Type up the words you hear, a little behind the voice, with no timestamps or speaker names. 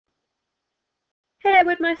Hello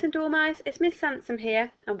wood mice and dormice, it's Miss Sansom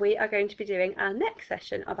here, and we are going to be doing our next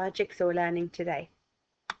session of our jigsaw learning today.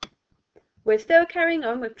 We're still carrying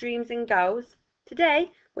on with dreams and goals.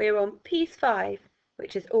 Today we're on piece 5,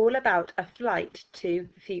 which is all about a flight to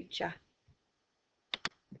the future.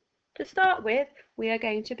 To start with, we are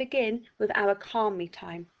going to begin with our calm me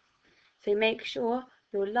time. So make sure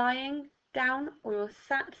you're lying down or you're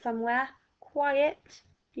sat somewhere quiet.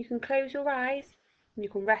 You can close your eyes and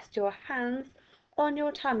you can rest your hands on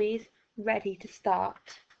your tummies, ready to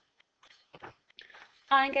start.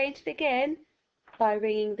 I'm going to begin by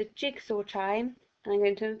ringing the jigsaw chime, and I'm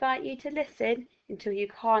going to invite you to listen until you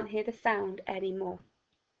can't hear the sound anymore.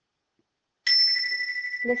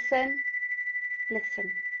 Listen,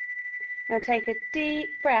 listen. Now take a deep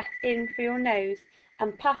breath in through your nose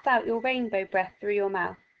and puff out your rainbow breath through your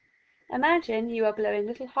mouth. Imagine you are blowing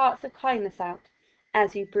little hearts of kindness out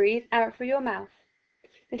as you breathe out through your mouth.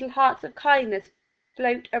 Little hearts of kindness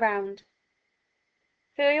float around.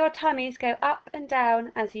 Feel your tummies go up and down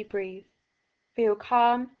as you breathe. Feel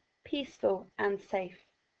calm, peaceful and safe.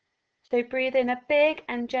 So breathe in a big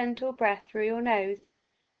and gentle breath through your nose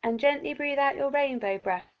and gently breathe out your rainbow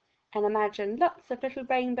breath, and imagine lots of little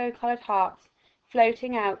rainbow coloured hearts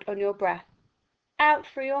floating out on your breath, out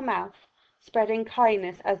through your mouth, spreading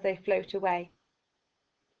kindness as they float away.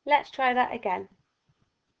 Let's try that again.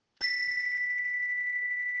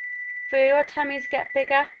 Feel your tummies get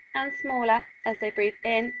bigger and smaller as they breathe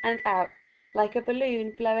in and out, like a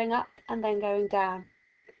balloon blowing up and then going down.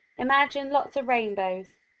 Imagine lots of rainbows,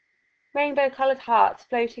 rainbow coloured hearts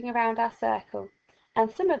floating around our circle,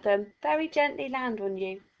 and some of them very gently land on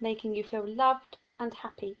you, making you feel loved and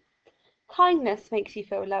happy. Kindness makes you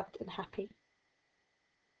feel loved and happy.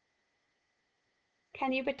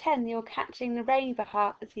 Can you pretend you're catching the rainbow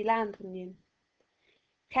heart as he lands on you?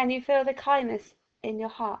 Can you feel the kindness in your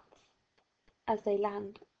hearts as they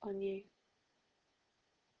land on you?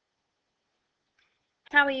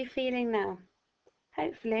 How are you feeling now?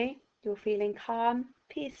 Hopefully you're feeling calm,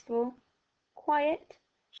 peaceful, quiet,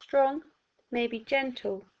 strong, maybe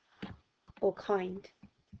gentle or kind.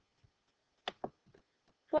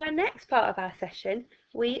 For our next part of our session,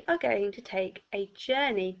 we are going to take a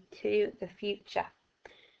journey to the future.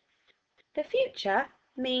 The future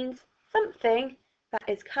means something that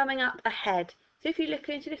is coming up ahead. So if you look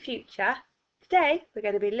into the future, today we're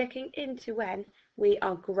going to be looking into when we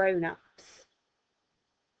are grown-ups.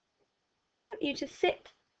 I want you to sit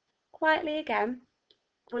quietly again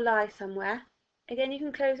or lie somewhere. Again, you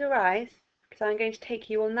can close your eyes because I'm going to take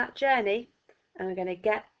you on that journey and we're going to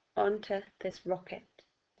get onto this rocket.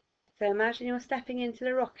 So imagine you're stepping into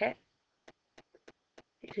the rocket.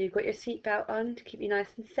 Make sure you've got your seatbelt on to keep you nice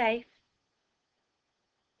and safe.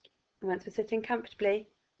 And once we're sitting comfortably,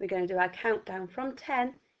 we're going to do our countdown from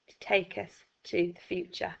 10 to take us to the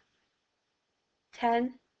future.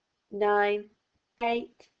 10, 9, 8,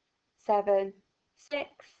 7, 6,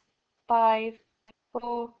 5,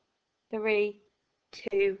 4, 3,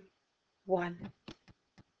 2, 1.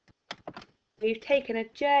 We've taken a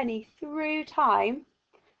journey through time,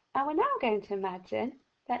 and we're now going to imagine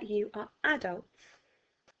that you are adults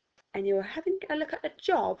and you're having a look at a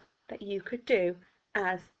job that you could do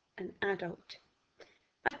as an adult.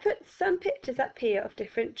 I put some pictures up here of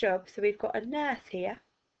different jobs. So we've got a nurse here,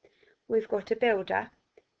 we've got a builder,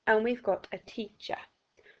 and we've got a teacher.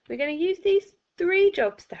 We're going to use these 3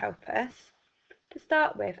 jobs to help us to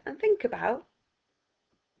start with and think about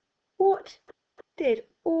what did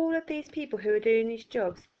all of these people who are doing these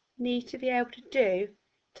jobs need to be able to do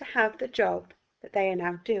to have the job that they are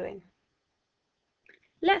now doing.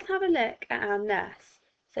 Let's have a look at our nurse.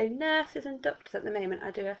 So nurses and doctors at the moment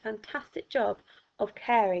are doing a fantastic job of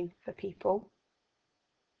caring for people.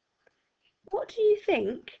 What do you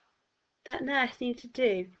think that nurse needs to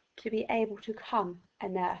do to be able to become a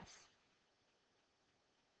nurse?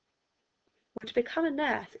 Well, to become a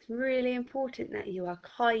nurse, it's really important that you are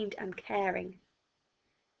kind and caring.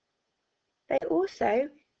 They also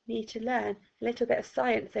need to learn a little bit of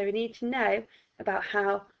science. So we need to know about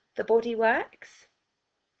how the body works.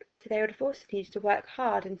 So they would have also needed to work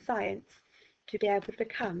hard in science to be able to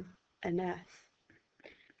become a nurse.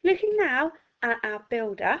 Looking now at our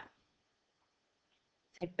builder.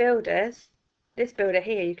 So builders, this builder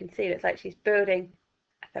here, you can see looks like she's building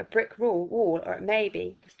a brick wall, or it may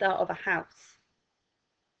be the start of a house.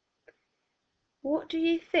 What do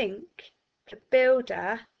you think the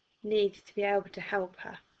builder needs to be able to help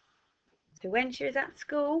her? So when she was at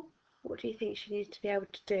school, what do you think she needs to be able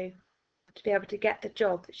to do to be able to get the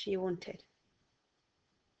job that she wanted?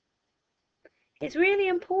 It's really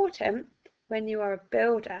important when you are a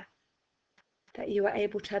builder that you are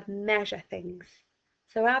able to measure things.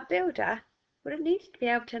 So our builder would have needed to be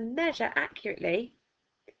able to measure accurately,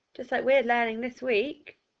 just like we're learning this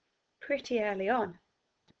week, pretty early on.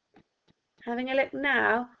 Having a look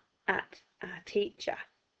now at our teacher.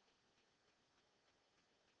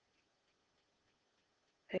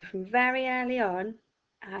 So from very early on,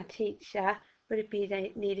 our teacher would have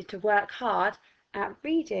been needed to work hard at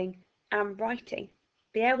reading and writing.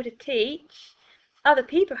 Be able to teach other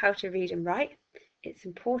people how to read and write. It's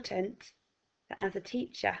important that as a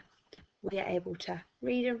teacher, we are able to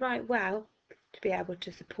read and write well to be able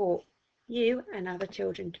to support you and other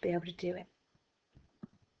children to be able to do it.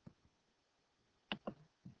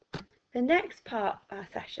 The next part of our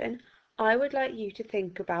session, I would like you to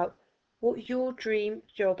think about what your dream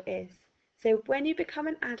job is. So when you become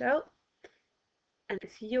an adult and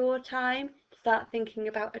it's your time to start thinking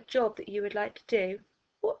about a job that you would like to do,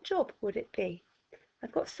 what job would it be?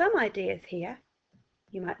 I've got some ideas here.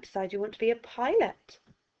 You might decide you want to be a pilot,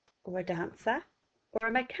 or a dancer, or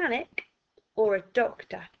a mechanic, or a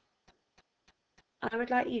doctor. I would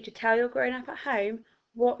like you to tell your grown-up at home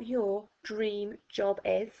what your dream job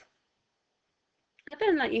is. I'd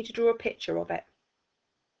then like you to draw a picture of it.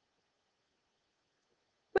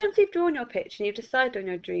 Once you've drawn your picture and you've decided on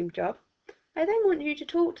your dream job, I then want you to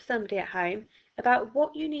talk to somebody at home about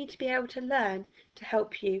what you need to be able to learn to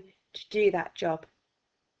help you to do that job.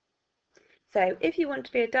 So if you want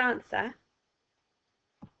to be a dancer,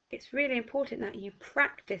 it's really important that you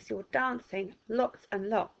practice your dancing lots and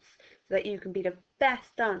lots so that you can be the best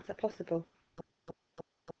dancer possible.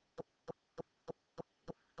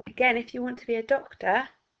 Again, if you want to be a doctor,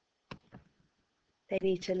 they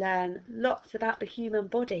need to learn lots about the human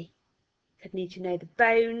body. They need to know the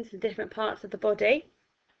bones and different parts of the body.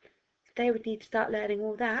 They would need to start learning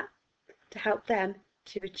all that to help them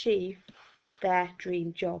to achieve their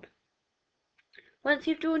dream job. Once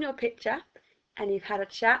you've drawn your picture and you've had a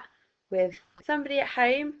chat with somebody at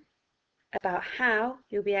home about how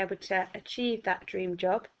you'll be able to achieve that dream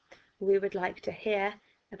job, we would like to hear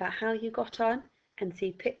about how you got on and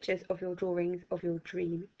see pictures of your drawings of your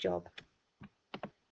dream job.